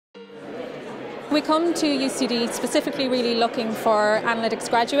We come to UCD specifically really looking for analytics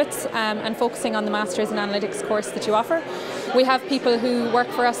graduates and focusing on the Masters in Analytics course that you offer. We have people who work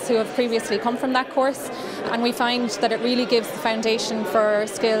for us who have previously come from that course, and we find that it really gives the foundation for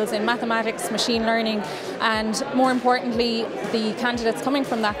skills in mathematics, machine learning, and more importantly, the candidates coming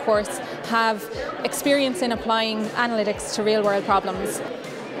from that course have experience in applying analytics to real-world problems.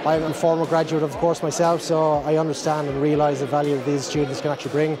 I'm a former graduate of the course myself, so I understand and realise the value that these students can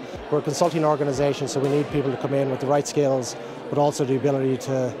actually bring. We're a consulting organisation, so we need people to come in with the right skills, but also the ability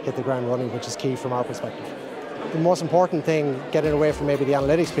to hit the ground running, which is key from our perspective. The most important thing, getting away from maybe the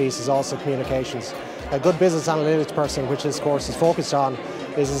analytics piece, is also communications. A good business analytics person, which this course is focused on,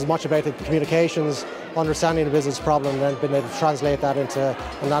 is as much about the communications, understanding the business problem, and then being able to translate that into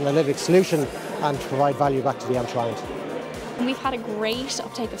an analytics solution and provide value back to the end client. We've had a great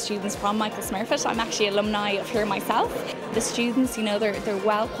uptake of students from Michael Smurfit. I'm actually alumni of here myself. The students, they're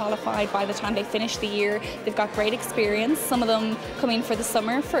well qualified by the time they finish the year. They've got great experience. Some of them come in for the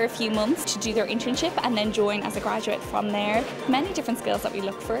summer for a few months to do their internship and then join as a graduate from there. Many different skills that we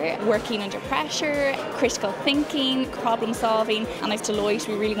look for: working under pressure, critical thinking, problem solving, and as Deloitte,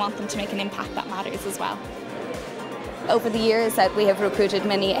 we really want them to make an impact that matters as well. Over the years that we have recruited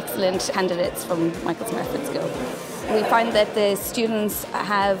many excellent candidates from Michael Smurfit School. We find that the students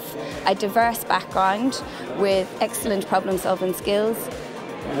have a diverse background with excellent problem-solving skills.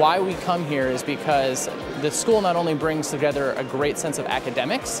 Why we come here is because the school not only brings together a great sense of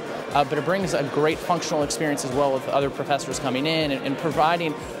academics, but it brings a great functional experience as well with other professors coming in and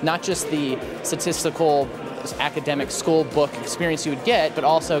providing not just the statistical academic school book experience you would get, but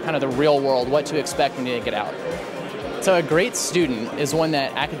also kind of the real world, what to expect when you get out. So a great student is one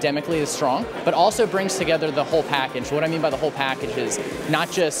that academically is strong, but also brings together the whole package. What I mean by the whole package is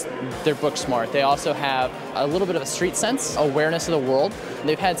not just they're book smart, they also have a little bit of a street sense, awareness of the world.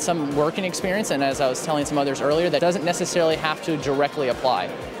 They've had some working experience, and as I was telling some others earlier, that doesn't necessarily have to directly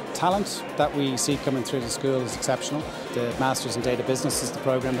apply. Talent that we see coming through the school is exceptional. The Masters in Data Business is the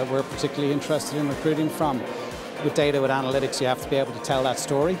program that we're particularly interested in recruiting from. With data, with analytics, you have to be able to tell that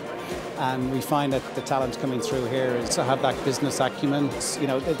story. And we find that the talent coming through here is to have that business acumen.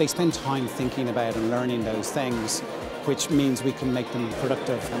 They spend time thinking about and learning those things, which means we can make them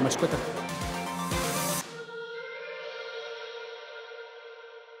productive much quicker.